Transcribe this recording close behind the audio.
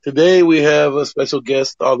Today we have a special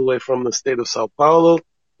guest all the way from the state of Sao Paulo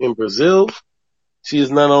in Brazil. She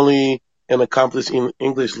is not only an accomplished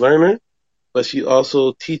English learner, but she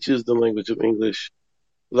also teaches the language of English.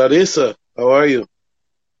 Larissa, how are you?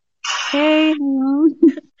 Hey, hello.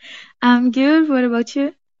 I'm good. What about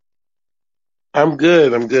you? I'm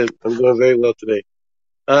good. I'm doing very well today.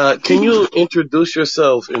 Can you introduce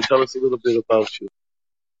yourself and tell us a little bit about you?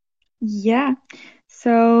 Yeah.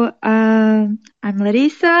 I'm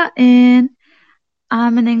Larissa, and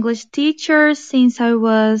I'm an English teacher since I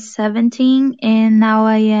was 17, and now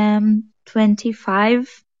I am 25.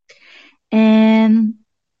 And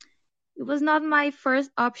it was not my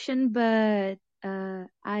first option, but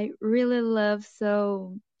I really love,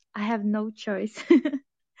 so I have no choice.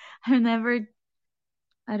 I never,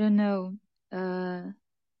 I don't know, uh,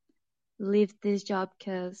 leave this job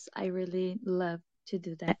because I really love to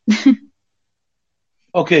do that.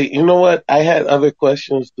 Okay, you know what? I had other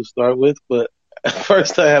questions to start with, but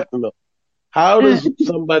first I have to know, how Uh, does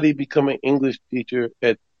somebody become an English teacher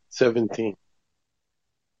at 17?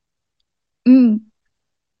 mm,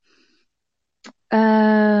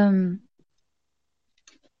 um,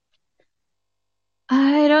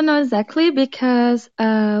 I don't know exactly because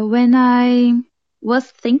when I was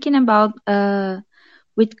thinking about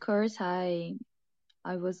which course I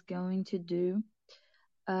was going to do,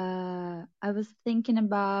 I was thinking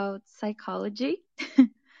about psychology,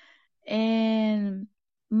 and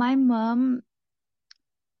my mom,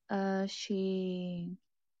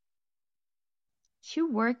 she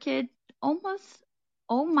worked almost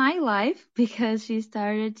all my life because she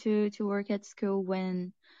started to work at school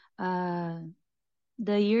when uh,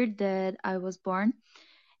 the year that I was born,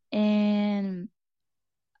 and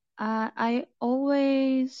I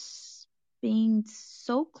always been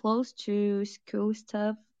so close to school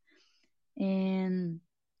stuff, and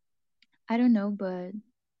I don't know, but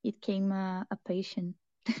it came a passion,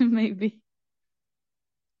 maybe.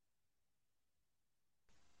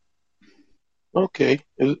 Okay,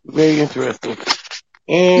 it's very interesting.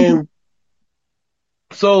 And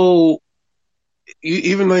so,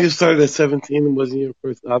 even though you started at 17 and wasn't your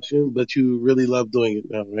first option, but you really love doing it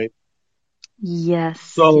now, right?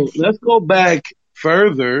 Yes, So yes, yes. let's go back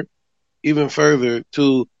further, even further,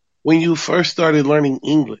 to when you first started learning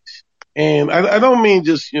English. And I don't mean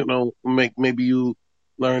just, maybe you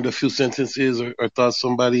learned a few sentences or thought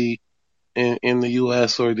somebody in the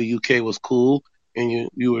US or the UK was cool and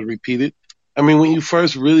you would repeat it. I mean, when you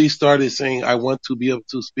first really started saying, I want to be able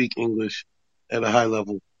to speak English at a high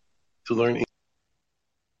level to learn English.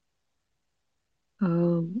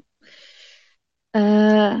 Oh,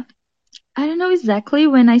 uh, I don't know exactly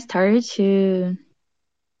when I started to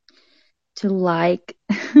like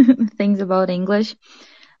things about English.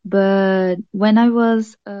 But when I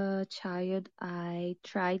was a child, I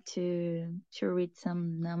tried to read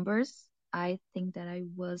some numbers. I think that I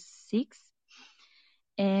was 6,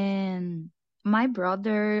 and my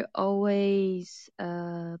brother always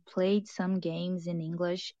played some games in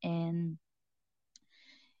English, and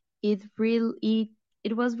it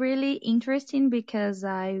was really interesting because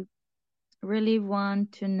I really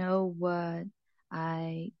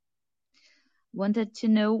I wanted to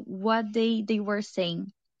know what they were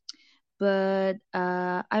saying. But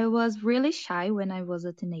I was really shy when I was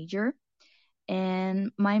a teenager,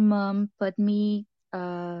 and my mom put me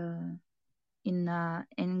in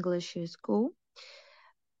English school,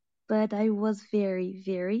 but I was very,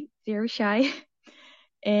 very, very shy,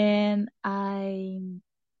 and I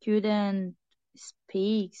couldn't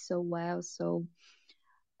speak so well. So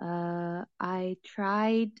I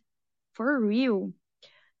tried for real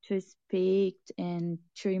to speak and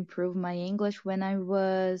to improve my English when I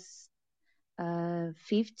was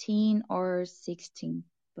 15 or 16.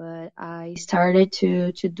 But I started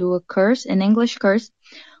to do a course, an English course,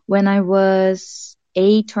 when I was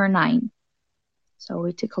 8 or 9. So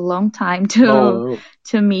it took a long time Oh, to wow.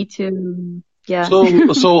 to me to yeah.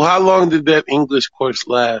 So how long did that English course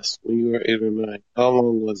last when you were 8 or 9? How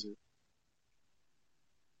long was it?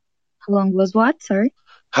 How long was what? Sorry.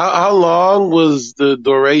 How long was the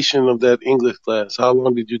duration of that English class? How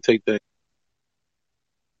long did you take that?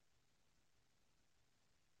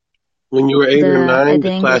 When you were eight or nine, The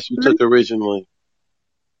the English class you course. took originally.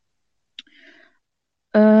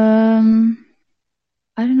 Um,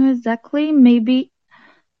 I don't know exactly. Maybe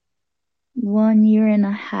 1 year and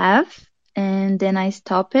a half, and then I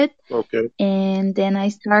stopped it, Okay. and then I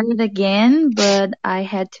started again, but I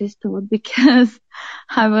had to stop because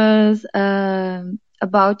I was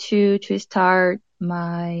about to start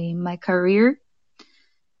my career,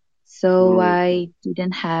 so Mm. I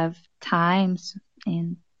didn't have times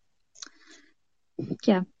and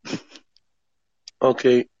Yeah.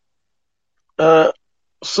 Okay. Uh,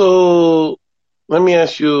 so let me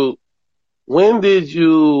ask you, when did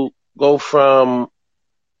you go from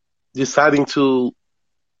deciding to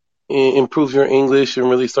improve your English and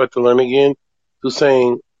really start to learn again to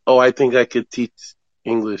saying, "Oh, I think I could teach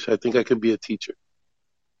English. I think I could be a teacher."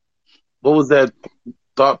 What was that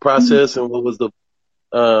thought Mhm. process, and what was the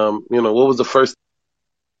what was the first?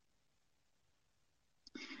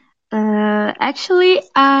 Actually,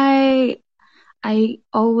 I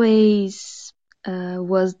always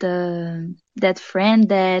was the that friend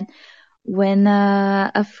that when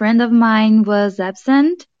a friend of mine was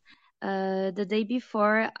absent, the day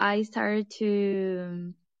before, I started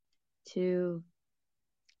to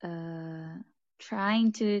uh,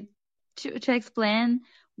 trying to explain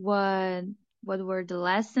what what were the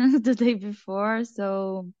lessons the day before.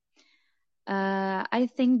 So I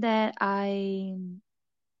think that I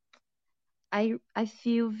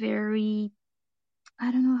feel very,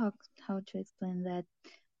 I don't know how to explain that,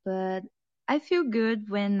 but I feel good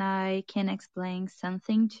when I can explain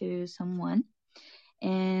something to someone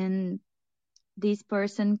and this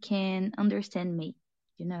person can understand me.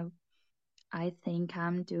 You know, I think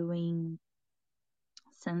I'm doing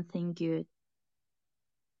something good.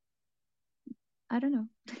 I don't know.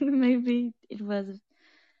 Maybe it was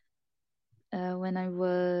when I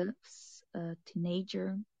was a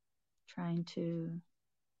teenager trying to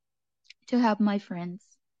help my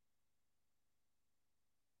friends.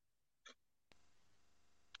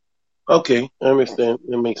 Okay, I understand.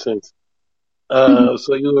 That makes sense.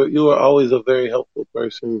 So you were always a very helpful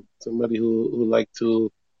person, somebody who liked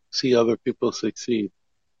to see other people succeed.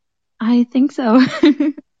 I think so.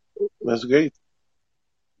 That's great.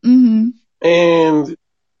 hmm And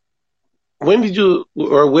when did you,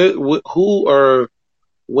 or who or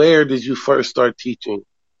where did you first start teaching?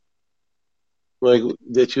 Like,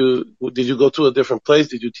 did you go to a different place?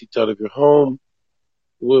 Did you teach out of your home?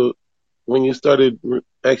 Well, when you started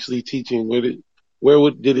actually teaching,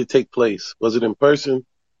 did it take place? Was it in person?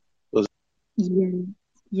 Was Yes,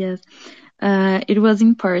 yes. It was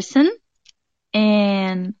in person,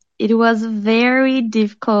 and it was a very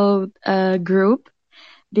difficult group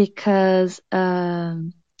because there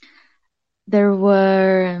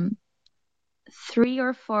were three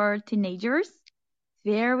or four teenagers,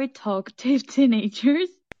 very talkative teenagers,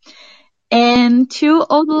 and two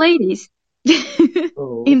old ladies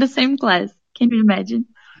oh, in the same class. Can you imagine?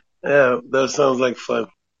 yeah, that sounds like fun.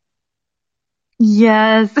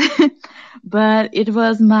 Yes, but it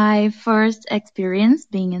was my first experience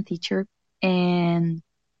being a teacher, and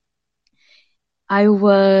I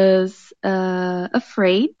was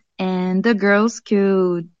afraid, and the girls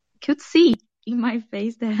could see in my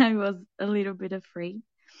face that I was a little bit afraid.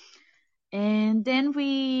 And then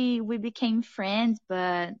we became friends,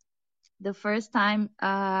 but the first time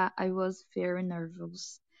I was very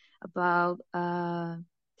nervous about I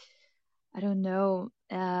don't know.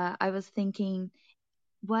 I was thinking,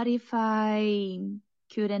 what if I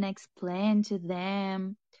couldn't explain to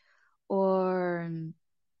them or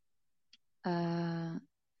uh,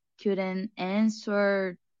 couldn't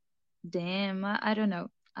answer them? I don't know.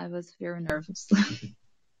 I was very nervous.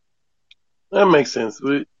 That makes sense.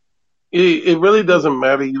 It really doesn't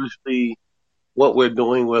matter usually what we're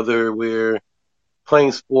doing, whether we're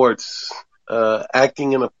playing sports,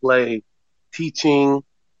 acting in a play, teaching,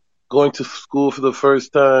 going to school for the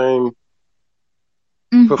first time,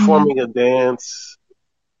 hmm performing a dance,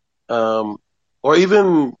 um, or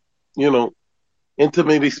even, you know,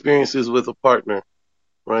 intimate experiences with a partner,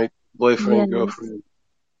 right? Boyfriend, Yes. girlfriend,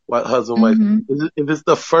 husband, wife. hmm If it's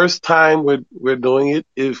the first time we're doing it,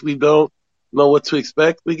 if we don't know what to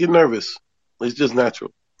expect, we get nervous. It's just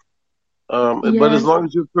natural. But as Yes. long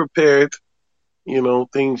as you're prepared,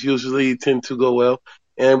 things usually tend to go well.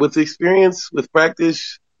 And with experience, with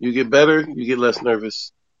practice, you get better, you get less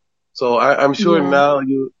nervous. So I'm sure Yes. now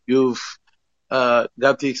you've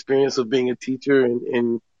got the experience of being a teacher,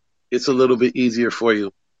 and it's a little bit easier for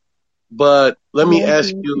you. But let me Yes.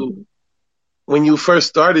 ask Yes. you, when you first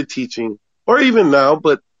started teaching, or even now,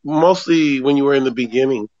 but mostly when you were in the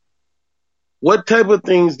beginning, what type of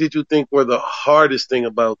things did you think were the hardest thing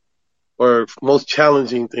about, or most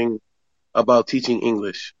challenging thing about teaching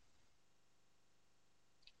English?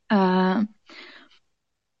 Uh,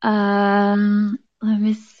 let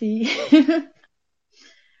me see.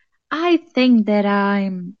 I think that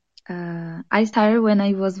I started when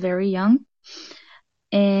I was very young,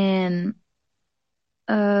 and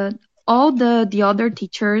uh, all the other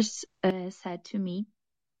teachers said to me,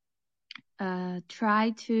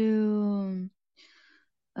 try to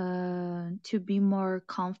be more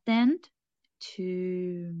confident,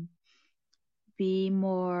 to be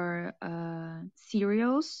more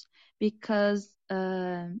serious because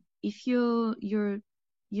if you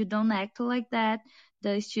don't act like that,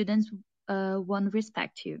 the students won't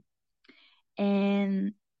respect you.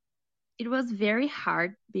 And it was very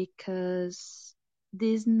hard because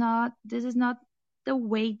this is not the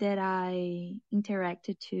way that I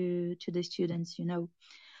interacted to the students.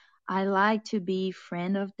 I like to be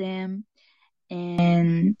friend of them,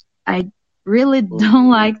 and I really don't Mhm.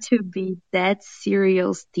 like to be that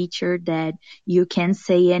serious teacher that you can't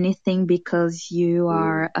say anything because you Mhm.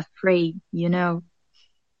 are afraid.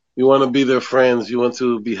 You want to be their friends. You want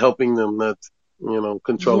to be helping them, not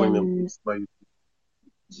controlling them. Yes, Like,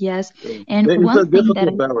 yes. yeah. And It's a one thing that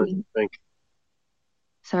difficult I balance. think, I think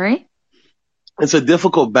sorry? it's a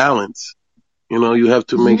difficult balance. You have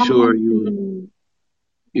to make Yes, sure it you is.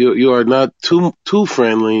 you you are not too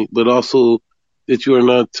friendly, but also that you are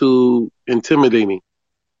not too intimidating.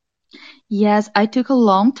 Yes, I took a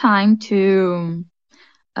long time to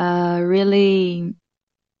really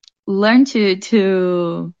learn to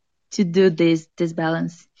do this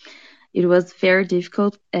balance. It was very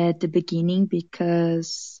difficult at the beginning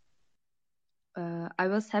because I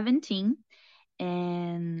was 17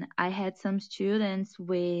 and I had some students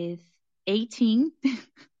with 18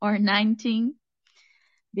 or 19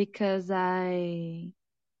 because I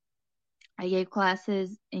gave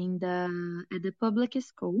classes in the at the public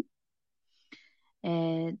school,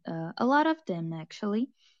 and a lot of them actually,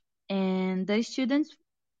 and the students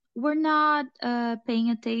were not paying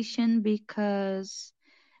attention because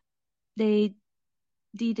they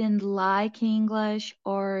didn't like English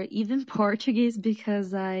or even Portuguese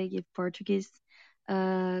because I give Portuguese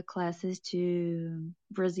classes to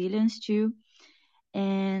Brazilians too,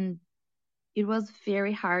 and it was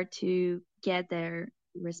very hard to get their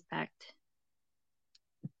respect.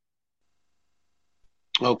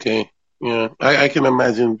 Okay, yeah, I can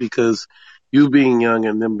imagine because you being young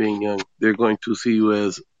and them being young, they're going to see you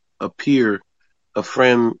as a peer, a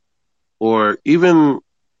friend, or even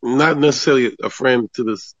not necessarily a friend to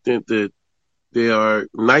the extent that they are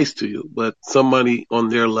nice to you, but somebody on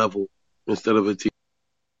their level instead of a teacher.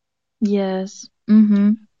 Yes.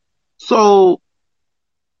 Mhm. So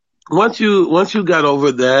once you got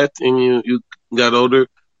over that and you got older,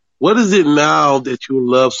 what is it now that you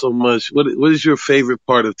love so much? What is your favorite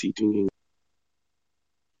part of teaching English?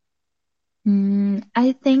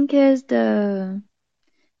 I think is the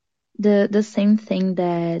same thing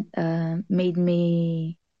that made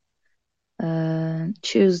me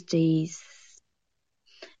choose these.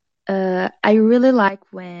 I really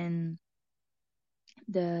like when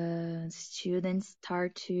the students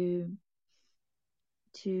start to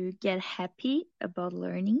get happy about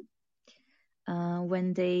learning.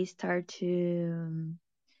 When they start to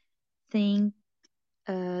think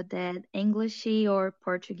that English or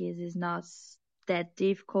Portuguese is not that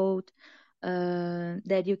difficult,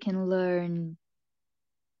 that you can learn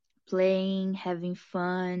playing, having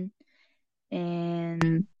fun,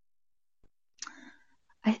 and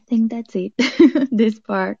I think that's it. This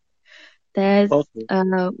part. That's Okay,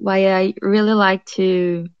 why I really like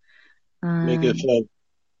to make it um, fun.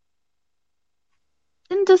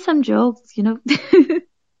 and do some jokes.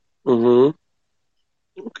 Mm-hmm.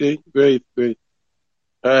 Okay, great, great.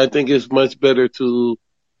 I think it's much better to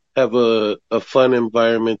have a fun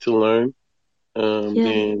environment to learn Yeah.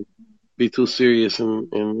 than be too serious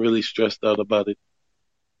and really stressed out about it.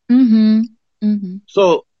 Mhm. Mhm.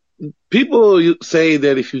 So people say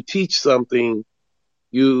that if you teach something,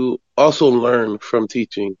 you also learn from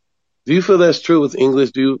teaching. Do you feel that's true with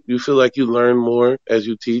English? Do you feel like you learn more as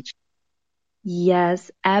you teach?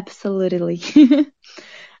 Yes, absolutely.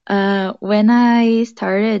 When I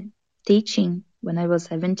started teaching when I was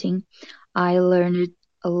 17, I learned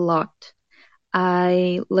a lot.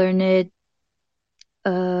 I learned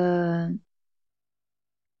uh,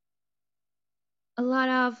 a lot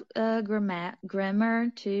of grammar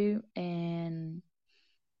too, and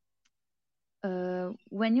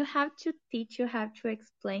when you have to teach, you have to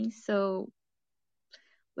explain. So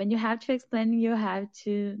when you have to explain, you have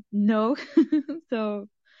to know. So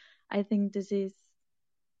I think this is,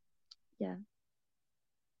 yeah,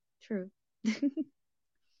 true.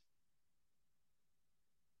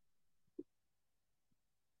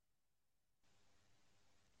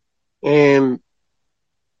 And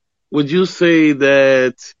would you say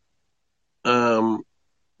that um,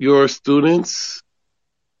 your students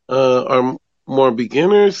are more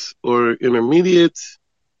beginners or intermediate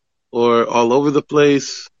or all over the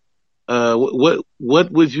place?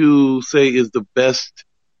 What would you say is the best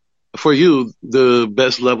for you, the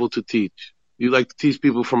best level to teach? You like to teach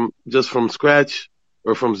people from just from scratch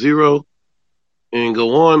or from zero and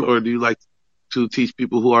go on, or do you like to teach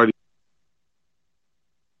people who already?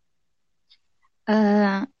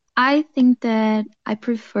 Uh, I think that I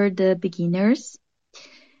prefer the beginners,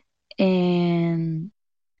 and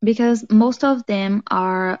because most of them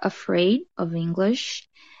are afraid of English,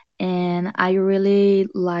 and I really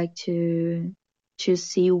like to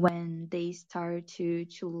see when they start to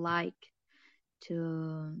like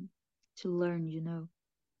to to learn, you know.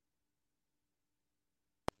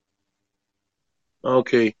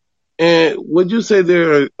 Okay. And would you say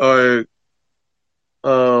there are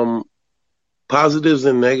um, positives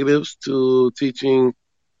and negatives to teaching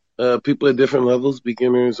people at different levels,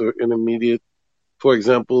 beginners or intermediate? For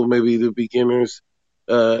example, maybe the beginners,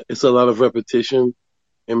 it's a lot of repetition,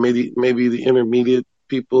 and maybe the intermediate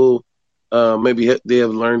people, they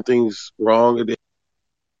have learned things wrong,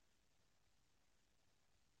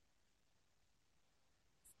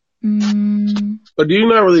 Mm, or do you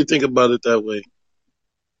not really think about it that way?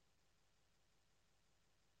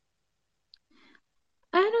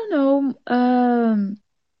 I don't know.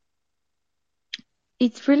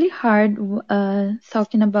 It's really hard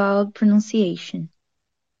talking about pronunciation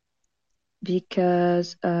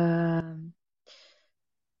because I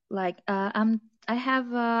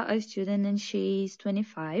have a student and she's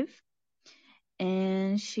 25,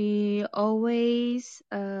 and she always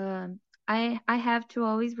I have to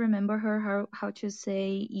always remember her how to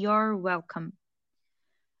say you're welcome.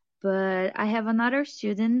 But I have another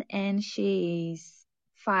student and she's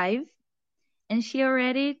 5, and she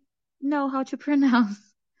already know how to pronounce.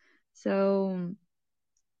 So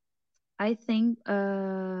I think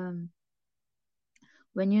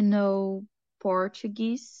when you know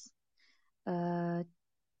Portuguese uh,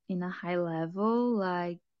 in a high level,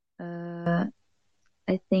 like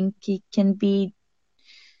I think it can be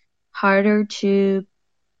harder to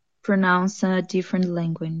pronounce a different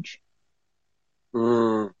language.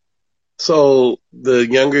 Mm. So the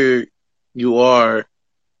younger you are,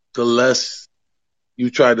 the less you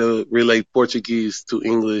try to relate Portuguese to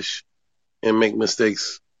English and make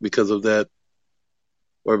mistakes because of that,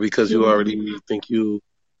 or because you Yeah. already think you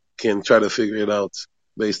can try to figure it out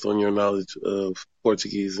based on your knowledge of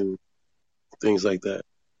Portuguese and things like that.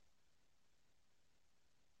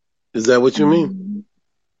 Is that what you mean? Um,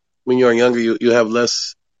 When you're younger, you have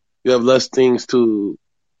less things to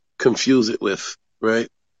confuse it with, right?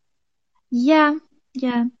 yeah,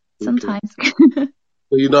 yeah, Okay. sometimes.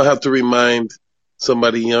 So you don't have to remind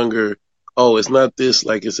somebody younger, oh, it's not this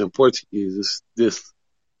like it's in Portuguese, it's this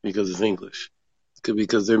because it's English.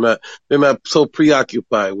 Because they're not so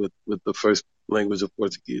preoccupied with the first language of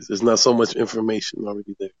Portuguese. There's not so much information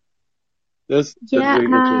already there. That's Yeah, very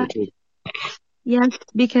interesting. yes,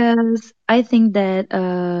 because I think that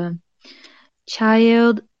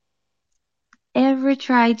child ever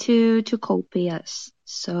try to copy us.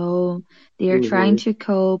 So they are trying Hmm. to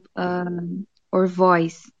cope or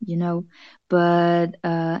voice, you know. But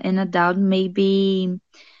an adult maybe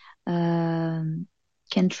um,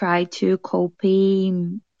 can try to copy,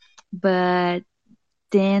 but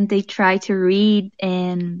then they try to read,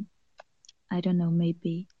 and I don't know,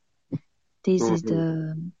 maybe this is Hmm.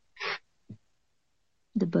 the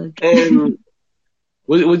bug. And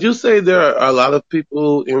would you say there are a lot of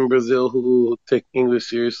people in Brazil who take English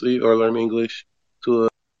seriously or learn English to a?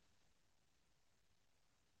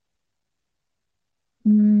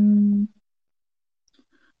 Mm,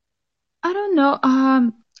 I don't know.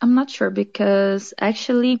 I'm not sure because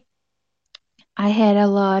actually I had a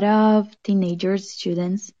lot of teenager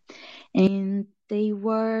students, and they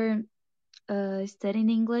were studying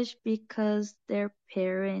English because their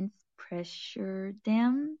parents pressured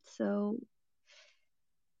them. So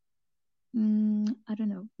I don't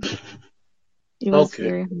know. It was Okay,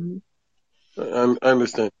 very hard. I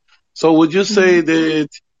understand. So would you Yeah. say that,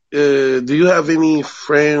 do you have any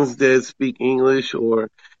friends that speak English or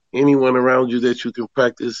anyone around you that you can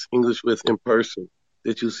practice English with in person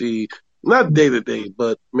that you see not day to day,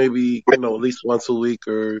 but maybe, at least once a week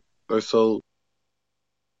or so?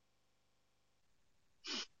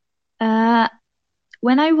 Uh,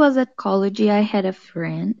 when I was at college, I had a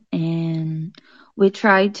friend, and we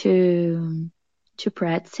tried to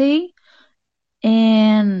practice.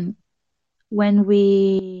 And when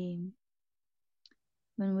we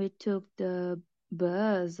took the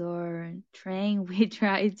bus or train, we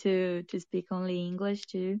tried to speak only English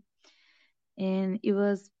too, and it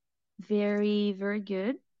was very very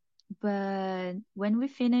good. But when we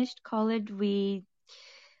finished college, we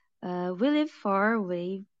live far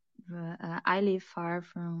away. I live far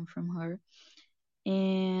from her,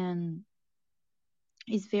 and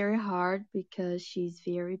it's very hard because she's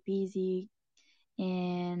very busy.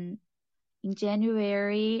 And in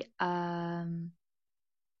January,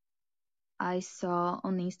 I saw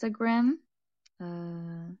on Instagram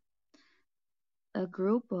uh, a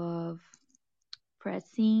group of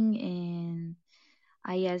pressing, and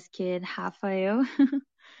I asked Rafael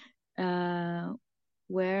uh,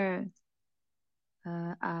 where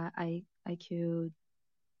I could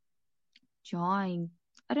join.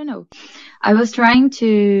 I don't know. I was trying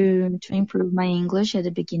to improve my English at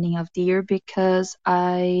the beginning of the year because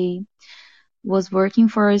I was working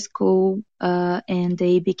for a school and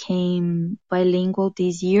they became bilingual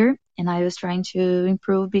this year, and I was trying to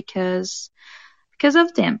improve because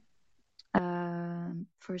of them.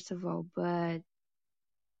 First of all, but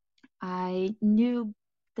I knew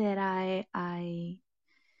that I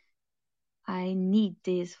need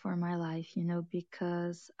this for my life,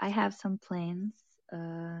 because I have some plans,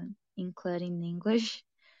 uh, including English,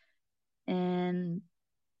 and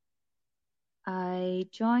I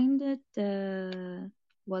joined the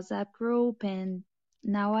WhatsApp group, and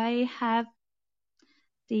now I have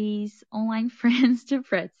these online friends to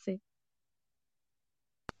practice.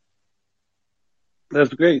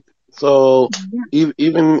 That's great. So Yeah.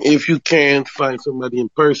 even if you can't find somebody in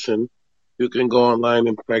person, you can go online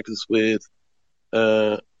and practice with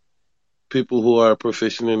uh, people who are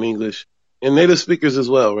proficient in English and native speakers as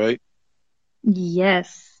well, right?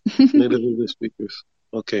 Yes. Native English speakers.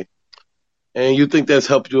 Okay. And you think that's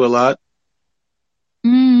helped you a lot?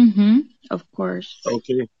 Mm-hmm. Of course.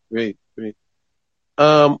 Okay. Great. Great.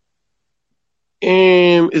 Um,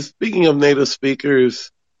 and speaking of native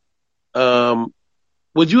speakers, um,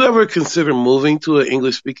 would you ever consider moving to an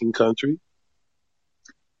English speaking country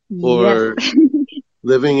Yes. or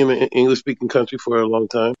living in an English speaking country for a long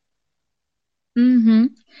time? Mm-hmm.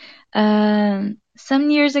 Some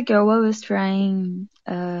years ago, I was trying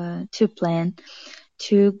to plan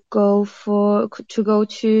to go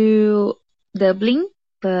to Dublin,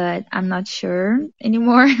 but I'm not sure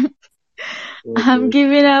anymore. I'm Okay.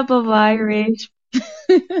 giving up of Irish.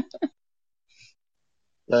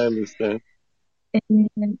 I understand.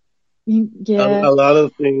 And, A, yeah. a lot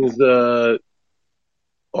of things,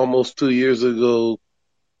 almost 2 years ago,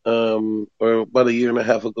 or about a year and a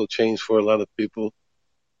half ago, changed for a lot of people.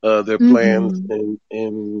 Their plans Mm-hmm.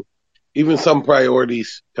 and even some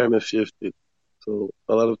priorities kind of shifted. So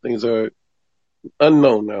a lot of things are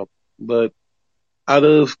unknown now. But out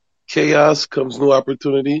of chaos comes new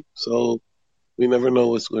opportunity. So we never know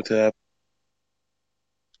what's going to happen.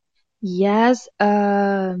 Yes.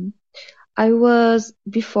 I was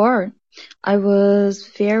before. I was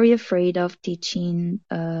very afraid of teaching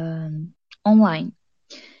online,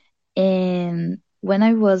 and when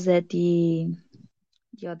I was at the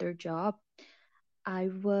other job, I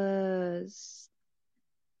was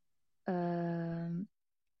um,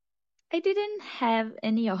 I didn't have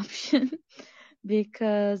any option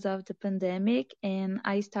because of the pandemic, and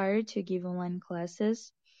I started to give online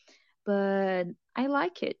classes, but I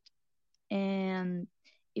like it. And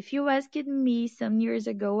if you asked me some years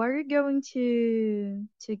ago, are you going to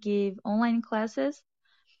give online classes?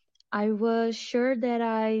 I was sure that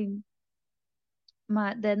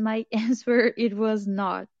my answer it was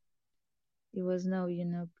not. It was no,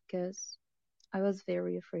 because I was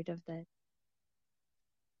very afraid of that.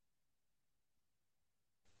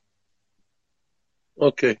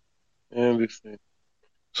 Okay, I understand.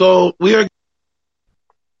 So we are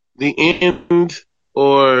the end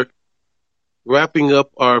or wrapping up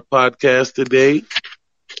our podcast today.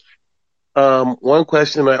 One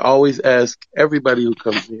question I always ask everybody who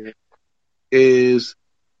comes here is,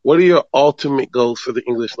 what are your ultimate goals for the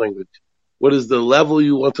English language? What is the level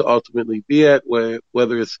you want to ultimately be at,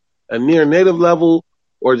 whether it's a near native level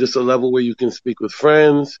or just a level where you can speak with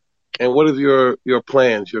friends? And what are your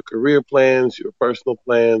plans, your career plans, your personal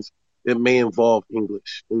plans that may involve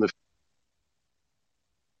English in the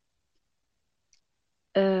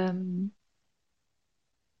Um,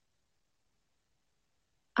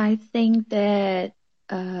 I think that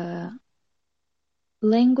uh,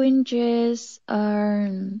 languages are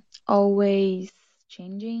always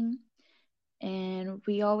changing, and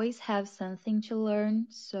we always have something to learn.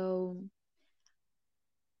 So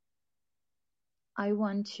I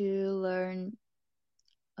want to learn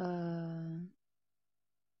uh,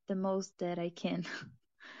 the most that I can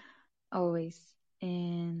always,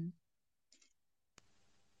 and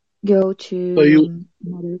go so to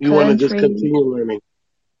another you want to just country. continue learning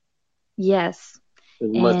Yes, as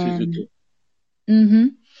much as you and can. mm-hmm,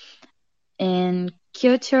 and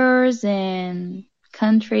cultures and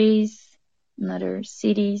countries, and other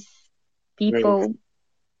cities, Great. people.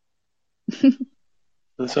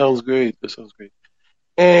 That sounds great. That sounds great.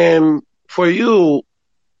 And for you,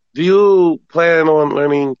 do you plan on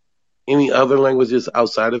learning any other languages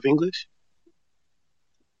outside of English?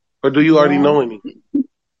 Or do you already Yeah. know any?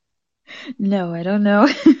 No, I don't know.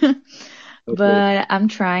 Okay. But I'm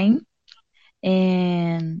trying,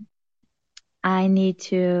 and I need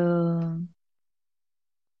to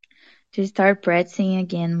start practicing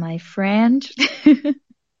again my French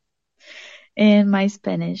and my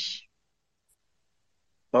Spanish.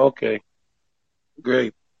 Okay.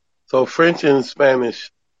 Great. So French and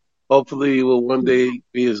Spanish hopefully will one day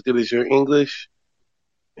be as good as your English,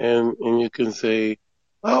 and you can say,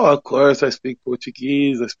 "Oh, of course, I speak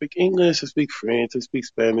Portuguese, I speak English, I speak French, I speak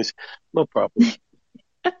Spanish, no problem."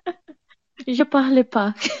 Je parle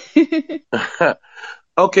pas.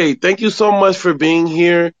 Okay, thank you so much for being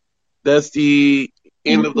here. That's the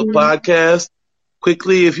end Thank of the you. podcast.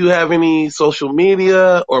 Quickly, if you have any social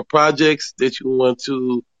media or projects that you want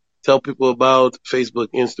to tell people about, Facebook,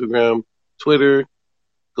 Instagram, Twitter,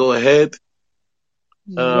 go ahead.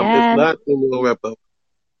 If Yes. not, then we'll wrap up.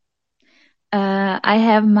 I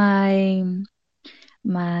have my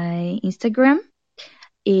Instagram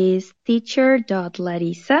is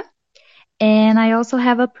teacher.larissa. And I also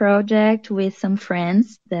have a project with some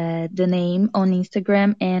friends that the name on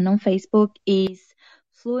Instagram and on Facebook is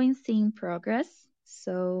Fluency in Progress.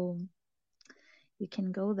 So you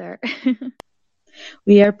can go there.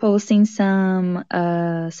 We are posting some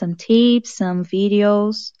tips, some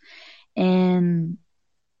videos, and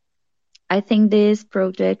I think this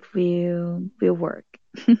project will work.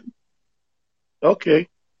 Okay,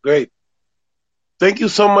 great. Thank you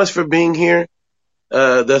so much for being here.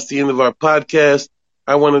 That's the end of our podcast.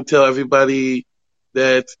 I want to tell everybody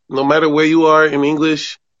that no matter where you are in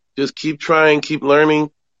English, just keep trying, keep learning.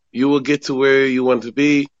 You will get to where you want to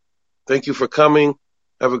be. Thank you for coming.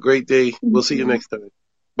 Have a great day. We'll Thank see you you. next time.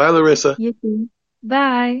 Bye, Larissa. You too.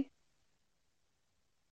 Bye.